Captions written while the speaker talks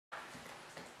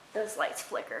Those lights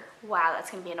flicker. Wow,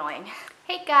 that's gonna be annoying.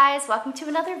 Hey guys, welcome to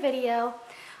another video.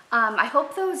 I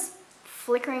hope those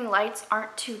flickering lights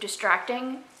aren't too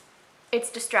distracting. It's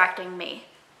distracting me.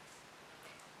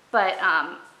 But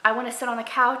I want to sit on the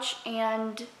couch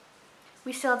and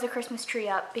we still have the Christmas tree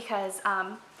up because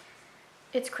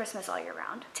it's Christmas all year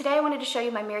round. Today I wanted to show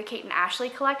you my Mary-Kate and Ashley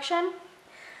collection.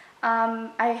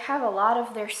 I have a lot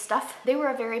of their stuff. They were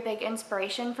a very big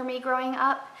inspiration for me growing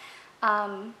up.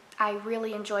 I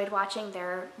really enjoyed watching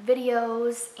their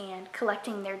videos and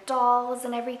collecting their dolls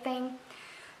and everything.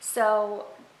 So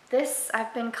this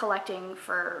I've been collecting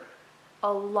for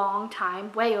a long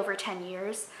time, way over 10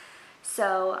 years.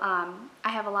 So I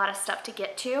have a lot of stuff to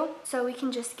get to. So we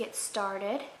can just get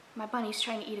started. My bunny's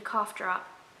trying to eat a cough drop.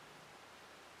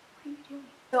 What are you doing?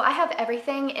 So I have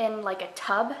everything in like a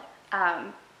tub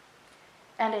and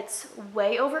it's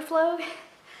way overflowed.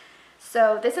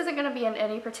 So this isn't going to be in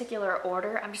any particular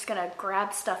order. I'm just going to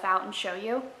grab stuff out and show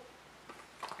you.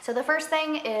 So the first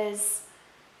thing is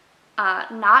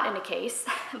not in a case,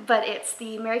 but it's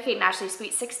the Mary-Kate and Ashley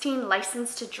Sweet 16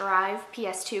 License to Drive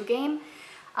PS2 game.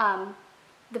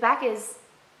 The back is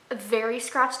very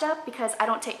scratched up because I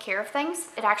don't take care of things.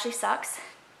 It actually sucks.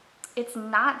 It's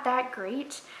not that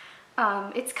great.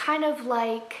 It's kind of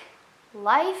like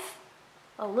Life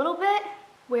a little bit,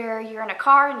 where you're in a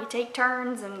car and you take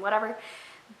turns and whatever,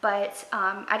 but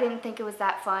I didn't think it was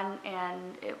that fun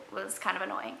and it was kind of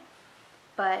annoying.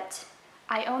 But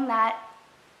I own that,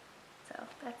 so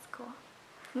that's cool.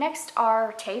 Next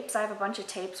are tapes. I have a bunch of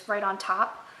tapes right on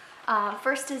top.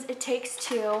 First is It Takes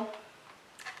Two.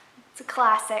 It's a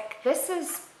classic. This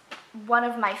is one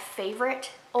of my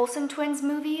favorite Olsen twins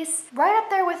movies. Right up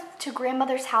there with To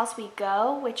Grandmother's House We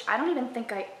Go, which I don't even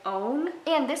think I own.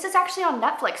 And this is actually on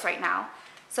Netflix right now.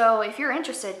 So if you're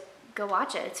interested, go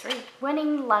watch it, it's free.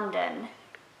 Winning London.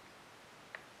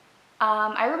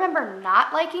 I remember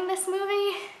not liking this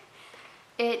movie.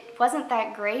 It wasn't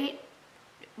that great,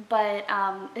 but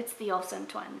it's the Olsen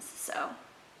twins, so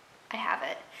I have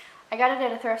it. I got it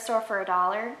at a thrift store for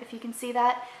 $1, if you can see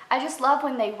that. I just love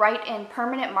when they write in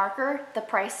permanent marker the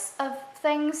price of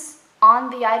things on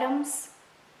the items.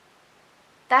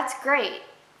 That's great.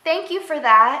 Thank you for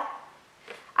that.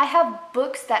 I have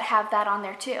books that have that on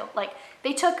there too. Like,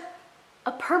 they took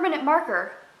a permanent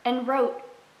marker and wrote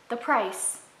the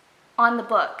price on the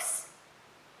books.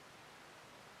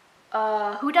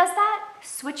 Who does that?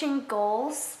 Switching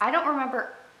Goals. I don't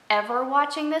remember ever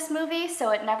watching this movie, so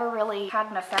it never really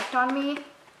had an effect on me.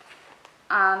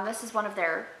 This is one of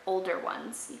their older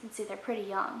ones. You can see they're pretty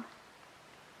young.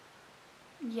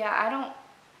 Yeah,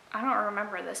 I don't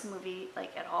remember this movie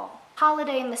like at all.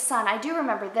 Holiday in the Sun, I do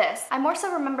remember this. I more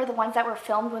so remember the ones that were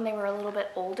filmed when they were a little bit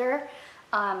older.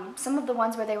 Some of the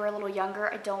ones where they were a little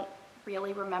younger, I don't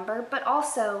really remember, but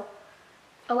also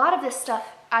a lot of this stuff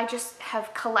I just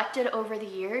have collected over the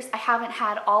years. I haven't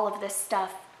had all of this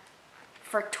stuff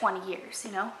for 20 years,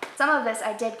 you know? Some of this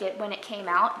I did get when it came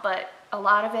out, but a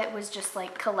lot of it was just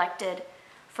like collected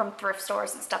from thrift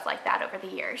stores and stuff like that over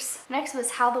the years. Next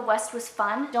was How the West Was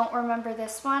Fun. Don't remember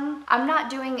this one. I'm not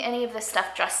doing any of this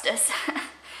stuff justice.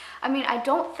 I mean, I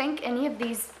don't think any of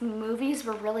these movies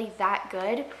were really that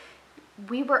good.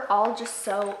 We were all just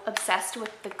so obsessed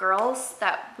with the girls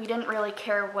that we didn't really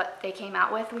care what they came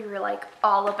out with. We were like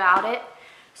all about it.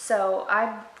 So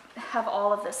I have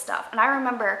all of this stuff. And I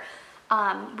remember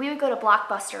we would go to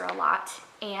Blockbuster a lot,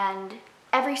 and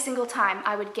every single time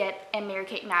I would get a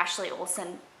Mary-Kate and Ashley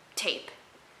Olsen tape.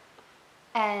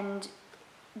 And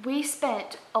we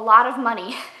spent a lot of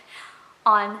money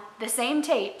on the same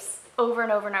tapes over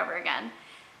and over and over again.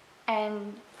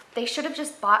 And they should have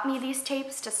just bought me these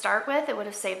tapes to start with. It would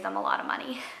have saved them a lot of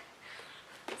money.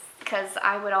 Because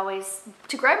I would always,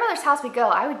 To Grandmother's House We Go,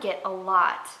 I would get a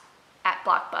lot at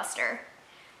Blockbuster.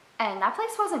 And that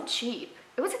place wasn't cheap.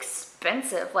 It was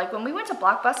expensive. Like when we went to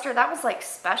Blockbuster, that was like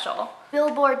special.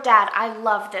 Billboard Dad, I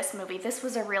love this movie. This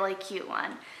was a really cute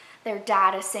one. Their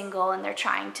dad is single and they're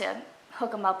trying to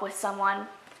hook him up with someone.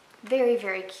 Very,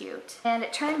 very cute. And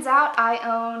it turns out I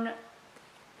own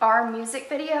our music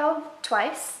video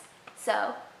twice.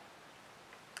 So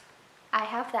I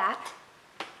have that.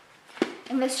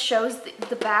 And this shows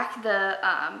the back,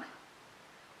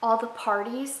 all the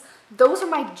parties. Those are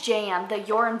my jam, the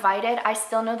You're Invited. I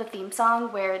still know the theme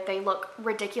song where they look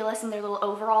ridiculous in their little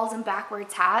overalls and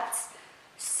backwards hats.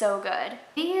 So good.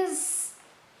 These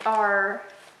are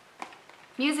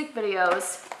music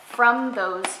videos from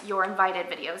those You're Invited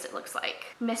videos, it looks like.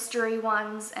 Mystery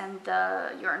ones and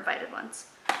the You're Invited ones.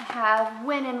 I have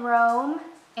When in Rome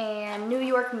and New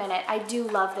York Minute. I do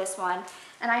love this one.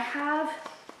 And I have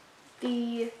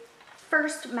the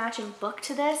first matching book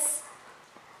to this.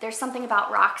 There's something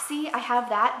about Roxy. I have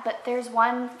that, but there's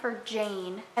one for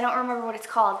Jane. I don't remember what it's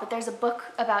called, but there's a book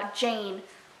about Jane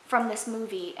from this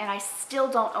movie, and I still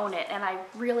don't own it, and I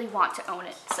really want to own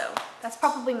it. So that's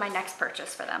probably my next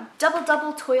purchase for them. Double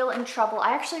Double Toil and Trouble.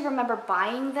 I actually remember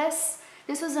buying this.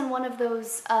 This was in one of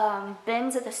those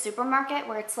bins at the supermarket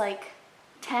where it's like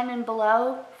 10 and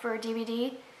below for a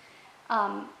DVD.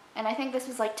 And I think this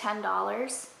was like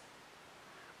 $10,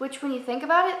 which when you think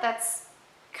about it, that's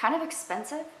kind of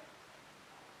expensive.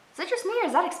 Is it just me or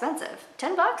is that expensive?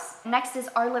 10 bucks? Next is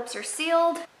Our Lips Are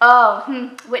Sealed.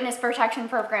 Oh, Witness Protection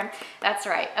Program. That's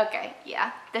right, okay,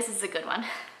 yeah, this is a good one.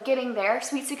 Getting There,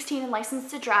 Sweet 16 and License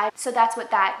to Drive. So that's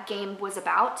what that game was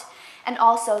about. And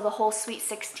also the whole Sweet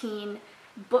 16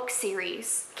 book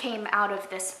series came out of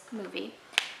this movie.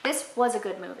 This was a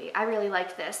good movie. I really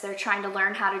liked this. They're trying to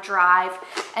learn how to drive,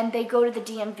 and they go to the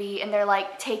DMV and they're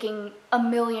like taking a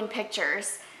million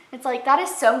pictures. It's like, that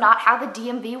is so not how the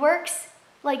DMV works.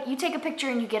 Like, you take a picture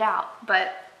and you get out,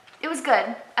 but it was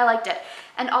good. I liked it.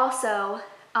 And also,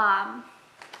 I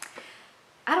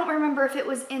don't remember if it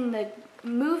was in the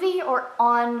movie or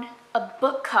on a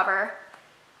book cover.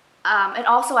 And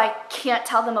also, I can't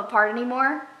tell them apart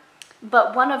anymore.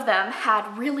 But one of them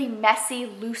had really messy,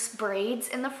 loose braids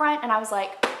in the front, and I was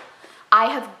like, I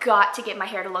have got to get my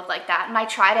hair to look like that. And I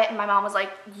tried it, and my mom was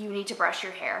like, you need to brush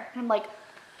your hair. And I'm like,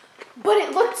 but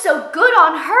it looked so good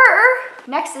on her.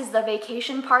 Next is the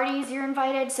vacation parties you're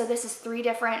invited. So this is 3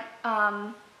 different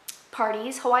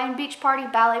parties: Hawaiian beach party,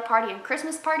 ballet party, and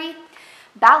Christmas party.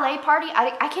 Ballet party,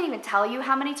 I can't even tell you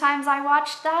how many times I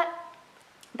watched that.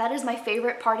 That is my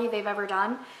favorite party they've ever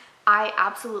done. I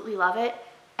absolutely love it.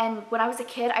 And when I was a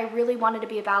kid, I really wanted to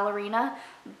be a ballerina,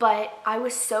 but I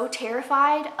was so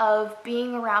terrified of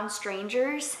being around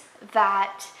strangers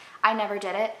that I never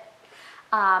did it.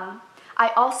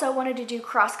 I also wanted to do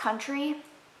cross country,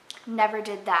 never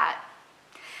did that.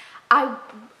 I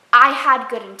had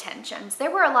good intentions.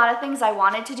 There were a lot of things I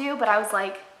wanted to do, but I was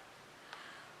like,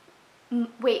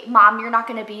 wait, Mom, you're not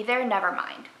gonna be there? Never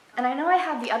mind. And I know I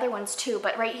have the other ones too,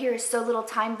 but right here is So Little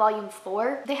Time Volume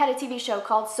 4. They had a TV show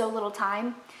called So Little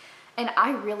Time, and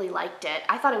I really liked it.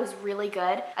 I thought it was really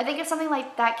good. I think if something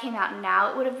like that came out now,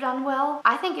 it would have done well.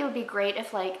 I think it would be great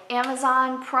if like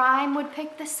Amazon Prime would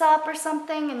pick this up or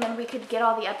something, and then we could get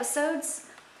all the episodes,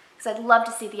 because I'd love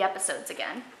to see the episodes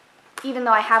again, even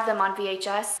though I have them on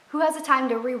VHS. Who has the time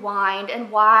to rewind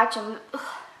and watch?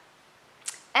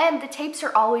 And the tapes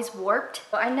are always warped.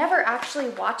 I never actually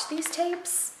watched these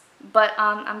tapes, but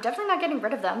I'm definitely not getting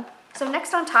rid of them. So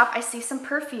next on top, I see some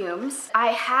perfumes. I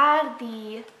had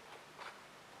the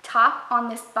top on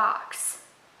this box,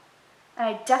 and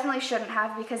I definitely shouldn't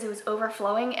have because it was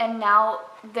overflowing, and now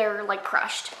they're like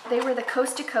crushed. They were the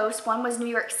Coast to Coast. One was New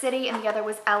York City and the other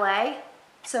was LA.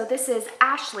 So this is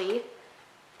Ashley,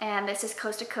 and this is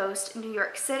Coast to Coast New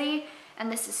York City,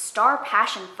 and this is Star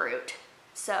Passion Fruit.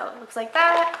 So it looks like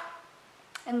that,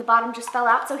 and the bottom just fell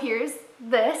out. So here's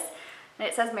this, and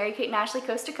it says Mary Kate and Ashley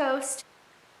Coast to Coast.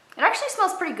 It actually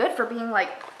smells pretty good for being like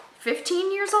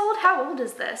 15 years old. How old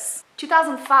is this?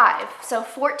 2005, so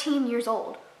 14 years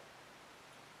old.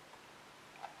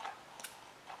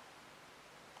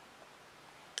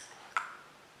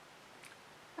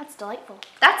 That's delightful.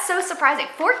 That's so surprising.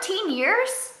 14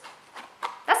 years?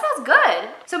 That smells good.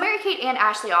 So Mary Kate and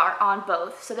Ashley are on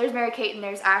both. So there's Mary Kate and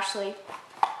there's Ashley.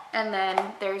 And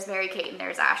then there's Mary Kate and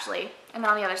there's Ashley. And then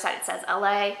on the other side it says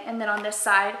LA. And then on this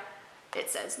side it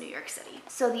says New York City.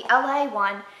 So the LA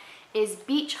one is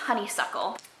Beach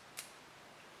Honeysuckle.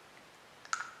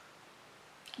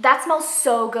 That smells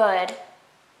so good.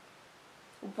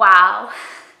 Wow.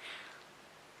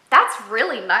 That's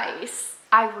really nice.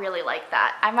 I really like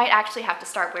that. I might actually have to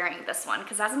start wearing this one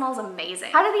because that smells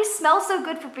amazing. How do these smell so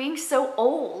good for being so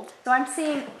old? So I'm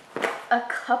seeing a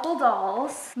couple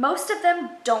dolls. Most of them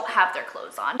don't have their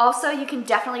clothes on. Also, you can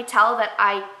definitely tell that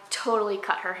I totally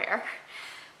cut her hair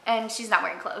and she's not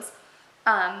wearing clothes.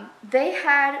 They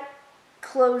had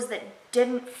clothes that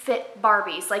didn't fit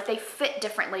Barbies. Like, they fit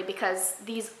differently because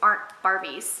these aren't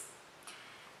Barbies.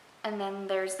 And then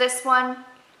there's this one.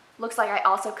 Looks like I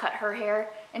also cut her hair,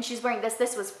 and she's wearing this.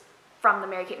 This was from the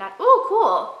Mary Kate and Ooh,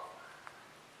 cool.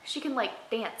 She can like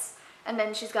dance. And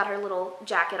then she's got her little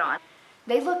jacket on.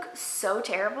 They look so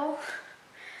terrible.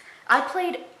 I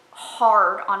played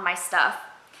hard on my stuff.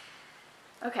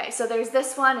 Okay, so there's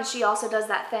this one, and she also does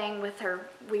that thing with her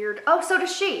weird, oh, so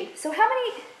does she. So how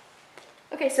many,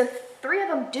 okay, so 3 of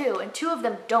them do, and 2 of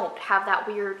them don't have that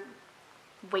weird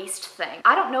waist thing.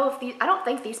 I don't know if these, I don't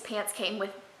think these pants came with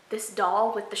this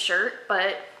doll with the shirt,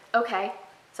 but okay.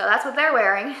 So that's what they're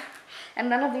wearing. And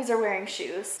none of these are wearing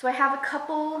shoes. So I have a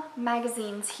couple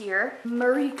magazines here.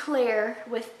 Marie Claire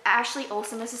with Ashley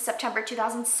Olsen. This is September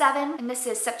 2007. And this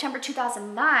is September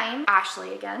 2009.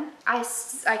 Ashley again.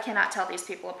 I cannot tell these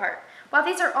people apart. Wow,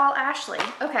 these are all Ashley.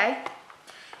 Okay.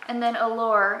 And then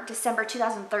Allure, December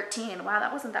 2013. Wow,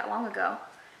 that wasn't that long ago.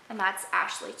 And that's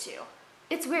Ashley too.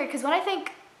 It's weird because when I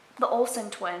think the Olsen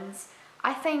twins,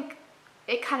 I think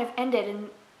it kind of ended in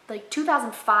like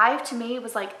 2005 to me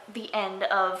was like the end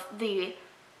of the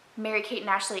Mary-Kate and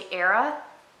Ashley era.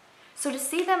 So to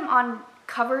see them on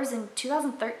covers in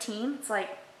 2013, it's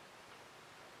like,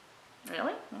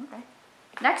 really? Okay.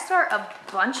 Next are a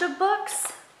bunch of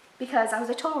books because I was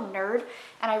a total nerd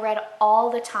and I read all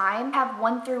the time. I have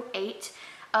 1 through 8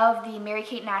 of the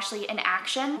Mary-Kate and Ashley in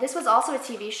action. This was also a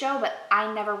TV show, but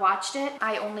I never watched it.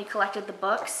 I only collected the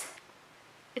books.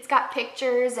 It's got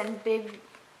pictures and big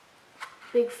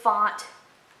font.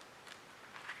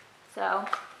 So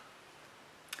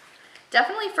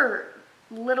definitely for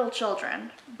little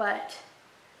children, but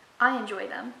I enjoy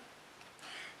them.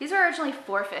 These were originally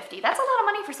 $4.50. That's a lot of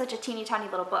money for such a teeny tiny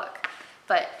little book,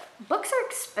 but books are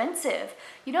expensive.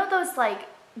 You know those like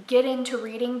get into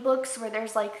reading books where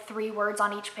there's like 3 words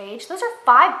on each page? Those are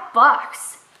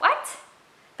 $5. What?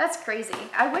 That's crazy.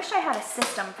 I wish I had a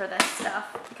system for this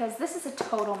stuff because this is a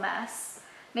total mess.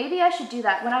 Maybe I should do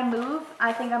that. When I move,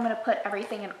 I think I'm gonna put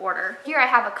everything in order. Here I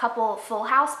have a couple Full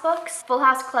House books. Full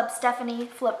House Club Stephanie,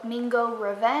 Flamingo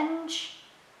Revenge.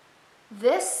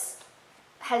 This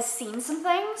has seen some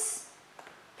things.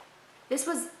 This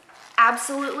was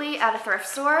absolutely at a thrift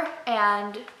store,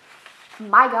 and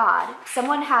my God,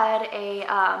 someone had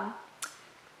a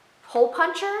hole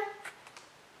puncher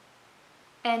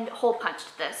and hole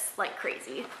punched this like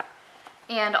crazy,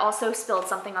 and also spilled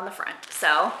something on the front.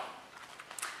 So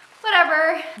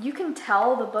whatever. You can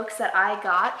tell the books that I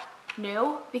got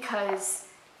new because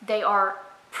they are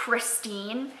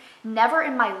pristine. Never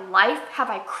in my life have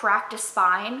I cracked a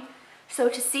spine. So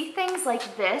to see things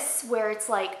like this where it's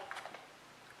like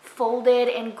folded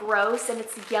and gross and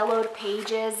it's yellowed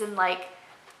pages and like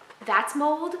that's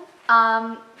mold.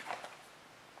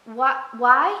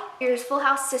 Why? Here's Full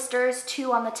House Sisters,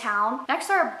 2 on the Town. Next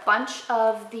are a bunch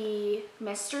of the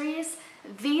mysteries.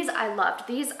 These I loved.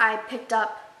 These I picked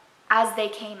up as they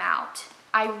came out.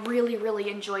 I really, really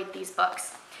enjoyed these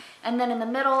books. And then in the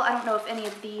middle, I don't know if any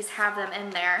of these have them in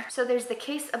there. So there's the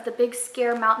Case of the Big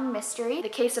Scare Mountain Mystery, the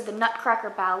Case of the Nutcracker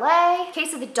Ballet,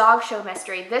 Case of the Dog Show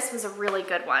Mystery. This was a really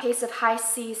good one. Case of High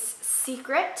Seas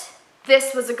Secret.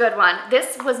 This was a good one.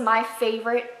 This was my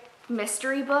favorite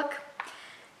mystery book.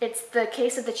 It's the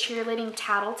Case of the Cheerleading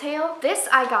Tattletale. This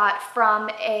I got from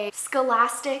a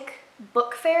Scholastic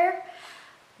book fair.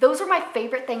 Those were my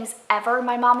favorite things ever.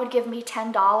 My mom would give me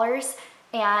 $10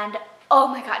 and oh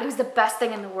my God, it was the best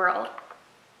thing in the world.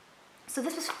 So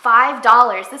this was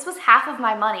 $5. This was half of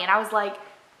my money and I was like,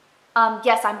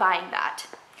 yes, I'm buying that.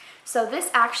 So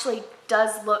this actually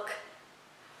does look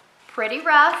pretty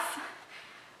rough,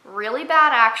 really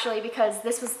bad actually, because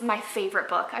this was my favorite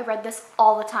book. I read this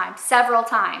all the time, several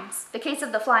times. The Case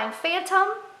of the Flying Phantom,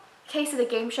 Case of the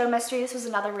Game Show Mystery. This was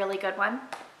another really good one.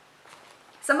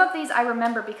 Some of these I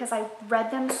remember because I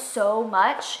read them so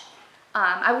much.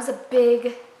 I was a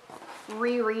big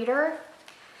rereader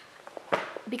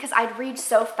because I'd read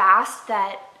so fast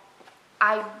that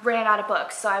I ran out of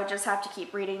books, so I would just have to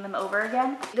keep reading them over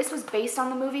again. This was based on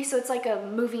the movie, so it's like a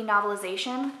movie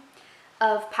novelization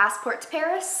of Passport to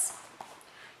Paris.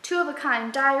 Two of a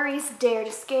Kind Diaries, Dare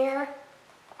to Scare.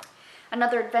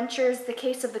 Another Adventures, The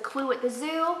Case of the Clue at the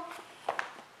Zoo.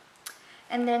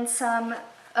 And then some,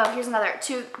 oh, here's another,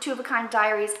 Two of a Kind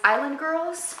Diaries, Island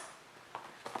Girls.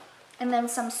 And then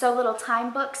some So Little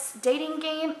Time books, Dating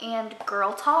Game and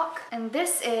Girl Talk. And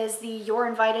this is the You're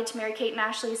Invited to Mary-Kate and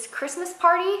Ashley's Christmas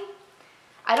Party.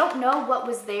 I don't know what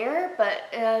was there, but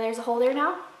there's a hole there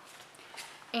now.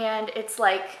 And it's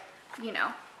like, you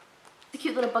know, it's a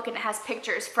cute little book and it has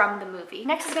pictures from the movie.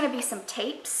 Next is gonna be some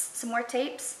tapes, some more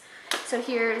tapes. So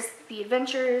here's The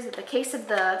Adventures, The Case of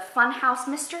the Funhouse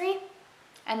Mystery.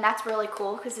 And that's really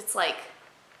cool because it's like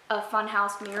a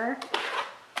funhouse mirror.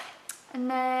 And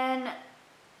then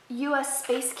US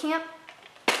Space Camp.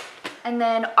 And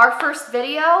then Our First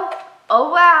Video.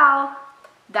 Oh wow,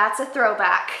 that's a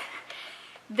throwback.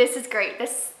 This is great.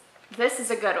 This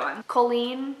is a good one.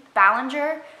 Colleen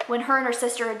Ballinger, when her and her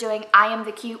sister are doing I Am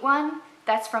the Cute One,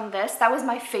 that's from this. That was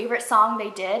my favorite song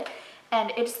they did.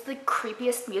 And it's the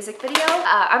creepiest music video.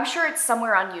 I'm sure it's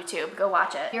somewhere on YouTube. Go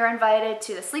watch it. You're Invited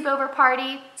to the Sleepover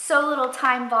Party. So Little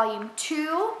Time Volume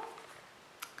 2.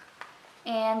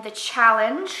 And The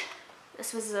Challenge.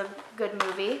 This was a good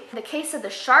movie. The Case of the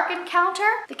Shark Encounter,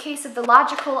 The Case of the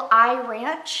Logical Eye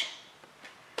Ranch,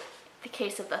 The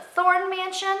Case of the Thorn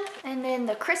Mansion, and then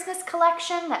the Christmas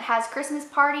collection that has Christmas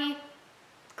Party,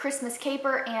 Christmas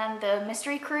Caper, and the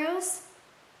Mystery Cruise.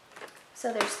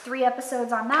 So there's 3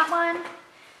 episodes on that one.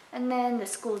 And then the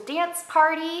School Dance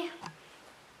Party.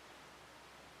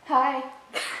 Hi.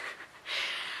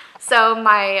 So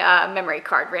my memory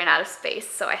card ran out of space,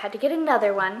 so I had to get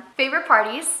another one. Favorite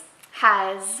parties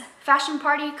has Fashion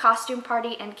Party, Costume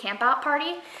Party, and Camp Out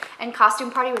Party. And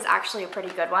Costume Party was actually a pretty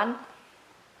good one.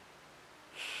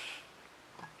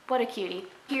 What a cutie.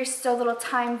 Here's So Little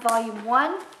Time Volume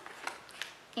 1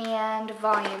 and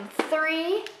Volume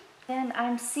 3. And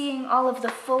I'm seeing all of the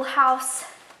Full House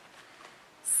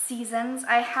seasons.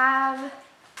 I have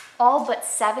all but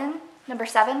 7, number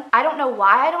 7. I don't know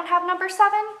why I don't have number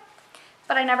 7,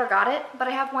 but I never got it. But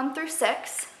I have 1 through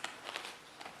 6.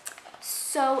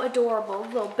 So adorable,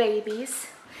 little babies.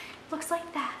 Looks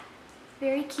like that.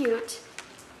 Very cute.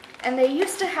 And they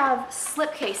used to have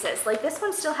slip cases. Like this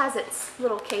one still has its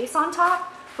little case on top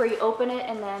where you open it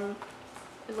and then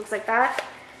it looks like that.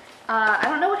 I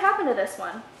don't know what happened to this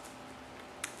one.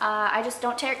 I just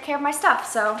don't take care of my stuff,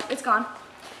 so it's gone.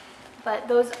 But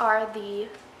those are the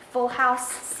Full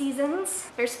House seasons.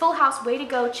 There's Full House Way to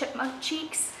Go Chipmunk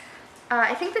Cheeks.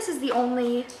 I think this is the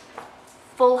only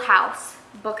Full House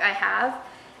book I have.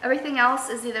 Everything else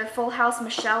is either Full House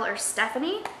Michelle or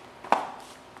Stephanie.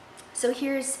 So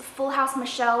here's Full House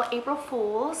Michelle April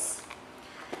Fools.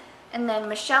 And then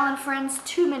Michelle and Friends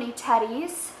Too Many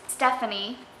Teddies.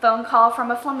 Stephanie Phone Call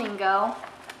from a Flamingo.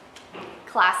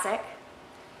 Classic.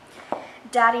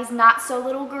 Daddy's Not So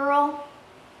Little Girl.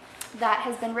 That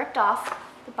has been ripped off,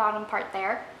 the bottom part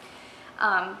there.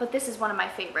 But this is one of my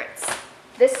favorites.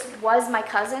 This was my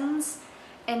cousin's,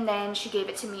 and then she gave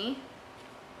it to me.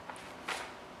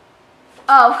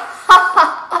 Oh,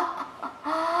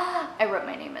 I wrote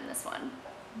my name in this one.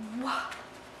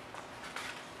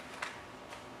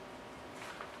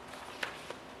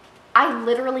 I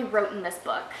literally wrote in this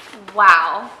book.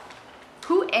 Wow.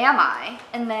 Who am I?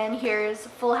 And then here's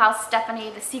Full House Stephanie,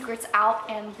 The Secret's Out,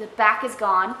 and the back is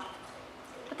gone.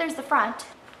 But there's the front.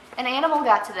 An animal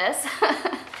got to this.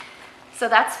 So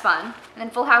that's fun. And then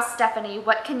Full House Stephanie,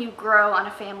 What Can You Grow on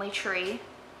a Family Tree?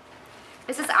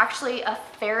 This is actually a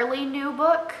fairly new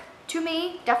book to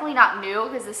me. Definitely not new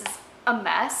because this is a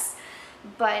mess.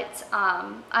 But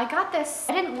I got this,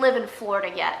 I didn't live in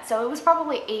Florida yet, so it was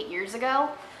probably 8 years ago.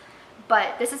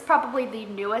 But this is probably the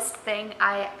newest thing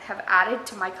I have added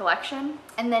to my collection.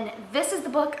 And then this is the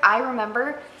book I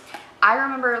remember. I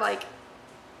remember like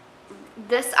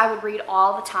this I would read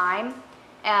all the time.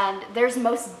 And there's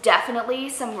most definitely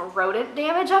some rodent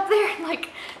damage up there. Like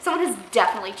someone has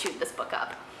definitely chewed this book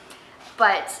up.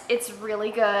 But it's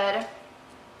really good.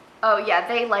 Oh yeah,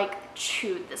 they like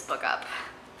chewed this book up.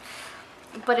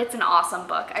 But it's an awesome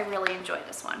book. I really enjoyed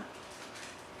this one.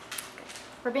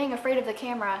 For being afraid of the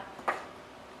camera,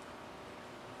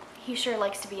 he sure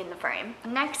likes to be in the frame.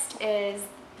 Next is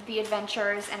The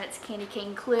Adventures, and it's Candy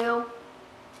Cane Clue.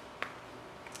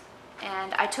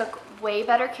 And I took way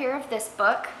better care of this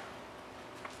book.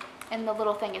 And the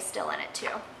little thing is still in it too.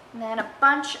 And then a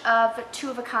bunch of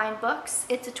two-of-a-kind books.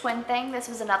 It's a Twin Thing. This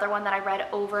was another one that I read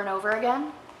over and over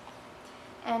again.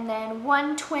 And then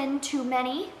One Twin Too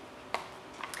Many.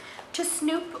 To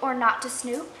Snoop or Not to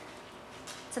Snoop.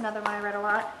 It's another one I read a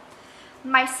lot.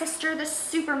 My Sister the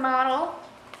Supermodel.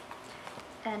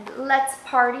 And Let's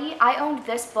Party. I owned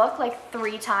this book like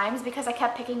 3 times because I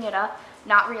kept picking it up,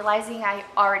 not realizing I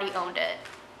already owned it.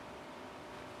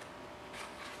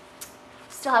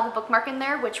 Still have a bookmark in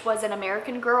there, which was an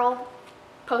American Girl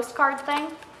postcard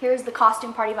thing. Here's The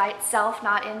Costume Party by itself,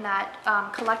 not in that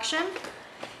collection.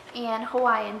 And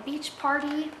Hawaiian Beach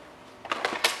Party.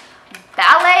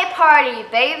 Ballet Party,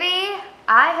 baby!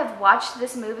 I have watched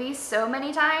this movie so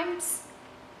many times.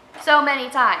 So many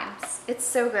times. It's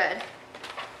so good.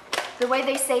 The way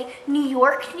they say New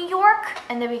York, New York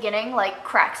in the beginning like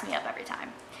cracks me up every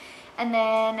time. And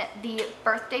then The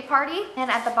Birthday Party. And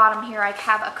at the bottom here I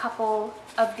have a couple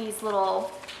of these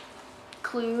little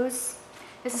clues.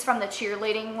 This is from the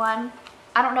cheerleading one.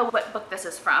 I don't know what book this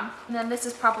is from. And then this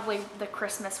is probably the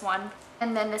Christmas one.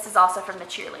 And then this is also from the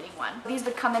cheerleading one. These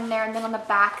would come in there, and then on the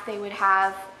back they would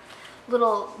have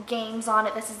little games on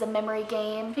it. This is the memory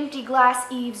game. 50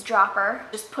 Glass Eavesdropper.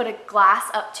 Just put a glass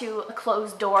up to a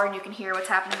closed door and you can hear what's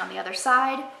happening on the other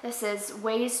side. This is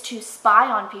Ways to Spy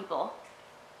on People.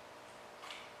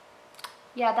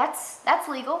 Yeah, that's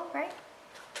legal, right?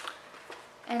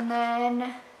 And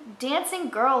then Dancing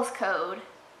Girls Code.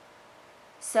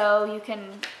 So you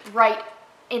can write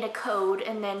in a code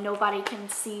and then nobody can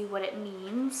see what it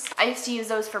means. I used to use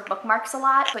those for bookmarks a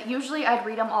lot, but usually I'd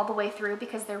read them all the way through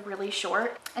because they're really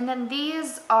short. And then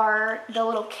these are the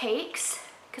little cakes,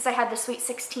 because I had the Sweet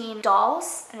 16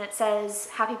 dolls and it says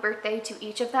happy birthday to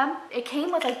each of them. It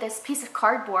came with like this piece of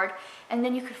cardboard and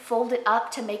then you could fold it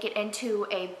up to make it into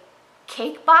a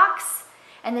cake box,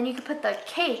 and then you could put the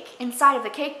cake inside of the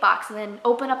cake box and then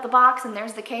open up the box and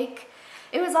there's the cake.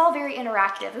 It was all very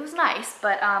interactive. It was nice,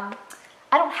 but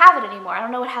I don't have it anymore. I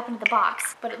don't know what happened to the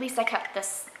box, but at least I kept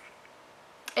this.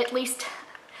 At least,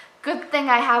 good thing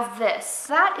I have this.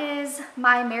 That is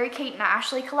my Mary-Kate and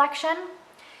Ashley collection.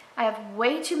 I have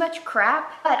way too much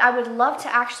crap, but I would love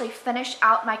to actually finish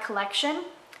out my collection.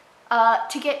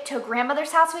 To get to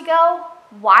Grandmother's House We Go.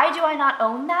 Why do I not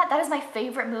own that? That is my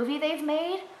favorite movie they've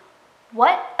made.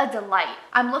 What a delight.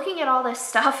 I'm looking at all this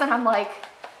stuff and I'm like,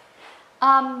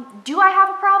 do I have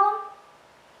a problem?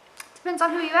 Depends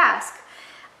on who you ask.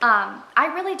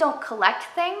 I really don't collect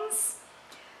things.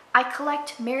 I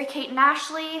collect Mary-Kate and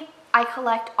Ashley. I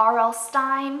collect R.L.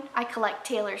 Stine. I collect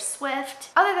Taylor Swift.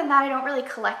 Other than that, I don't really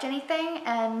collect anything.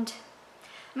 And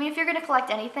I mean, if you're gonna collect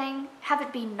anything, have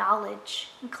it be knowledge.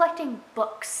 I'm collecting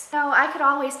books. No, I could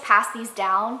always pass these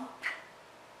down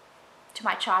to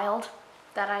my child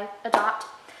that I adopt.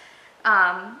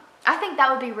 I think that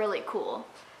would be really cool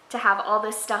to have all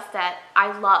this stuff that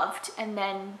I loved and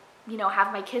then, you know,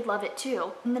 have my kid love it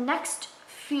too. In the next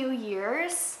few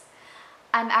years,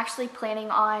 I'm actually planning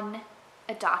on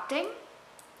adopting.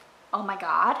 Oh my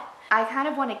God. I kind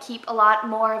of want to keep a lot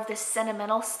more of this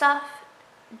sentimental stuff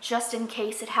just in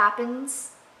case it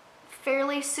happens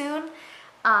fairly soon.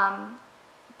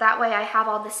 That way I have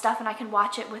all this stuff and I can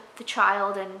watch it with the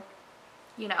child and,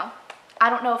 you know, I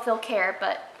don't know if they'll care,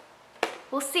 but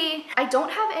we'll see. I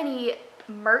don't have any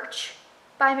merch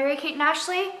by Mary-Kate and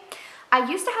Ashley. I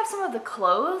used to have some of the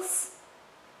clothes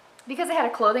because they had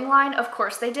a clothing line. Of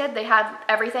course they did. They had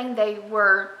everything. They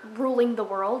were ruling the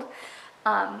world.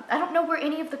 I don't know where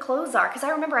any of the clothes are because I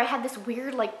remember I had this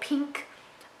weird like pink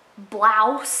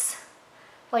blouse.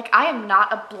 Like, I am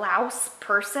not a blouse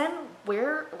person.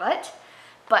 What?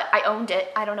 But I owned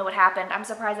it. I don't know what happened. I'm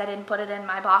surprised I didn't put it in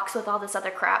my box with all this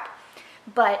other crap.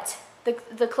 But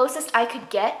the closest I could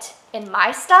get in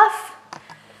my stuff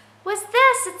was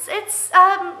this. It's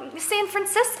San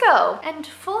Francisco. And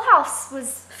Full House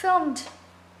was filmed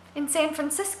in San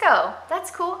Francisco.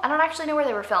 That's cool. I don't actually know where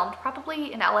they were filmed.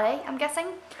 Probably in LA, I'm guessing.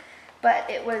 But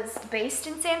it was based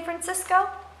in San Francisco.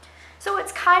 So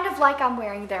it's kind of like I'm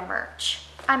wearing their merch.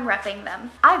 I'm repping them.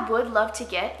 I would love to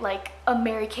get like a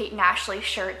Mary-Kate and Ashley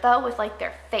shirt though with like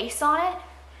their face on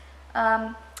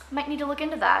it. Might need to look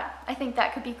into that. I think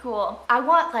that could be cool. I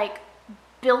want like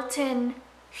built-in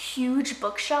huge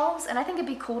bookshelves, and I think it'd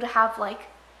be cool to have like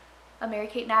a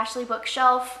Mary-Kate and Ashley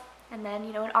bookshelf and then,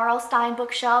 you know, an R.L. Stine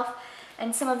bookshelf,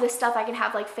 and some of this stuff I can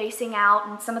have like facing out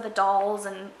and some of the dolls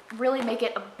and really make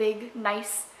it a big,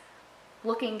 nice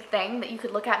looking thing that you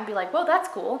could look at and be like, whoa, that's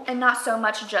cool. And not so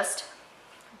much just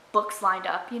books lined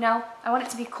up, you know? I want it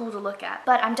to be cool to look at.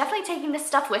 But I'm definitely taking this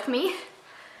stuff with me.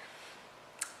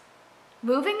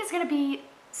 Moving is gonna be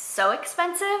so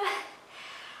expensive.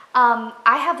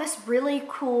 I have this really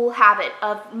cool habit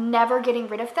of never getting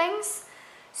rid of things.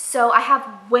 So I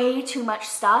have way too much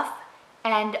stuff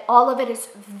and all of it is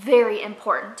very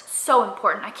important, so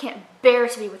important. I can't bear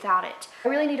to be without it. I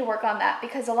really need to work on that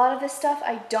because a lot of this stuff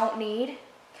I don't need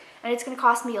and it's gonna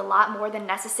cost me a lot more than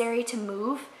necessary to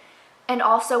move. And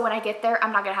also when I get there,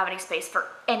 I'm not gonna have any space for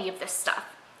any of this stuff.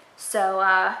 So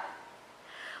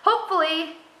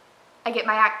hopefully I get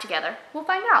my act together. We'll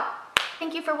find out.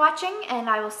 Thank you for watching and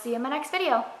I will see you in my next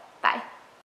video. Bye.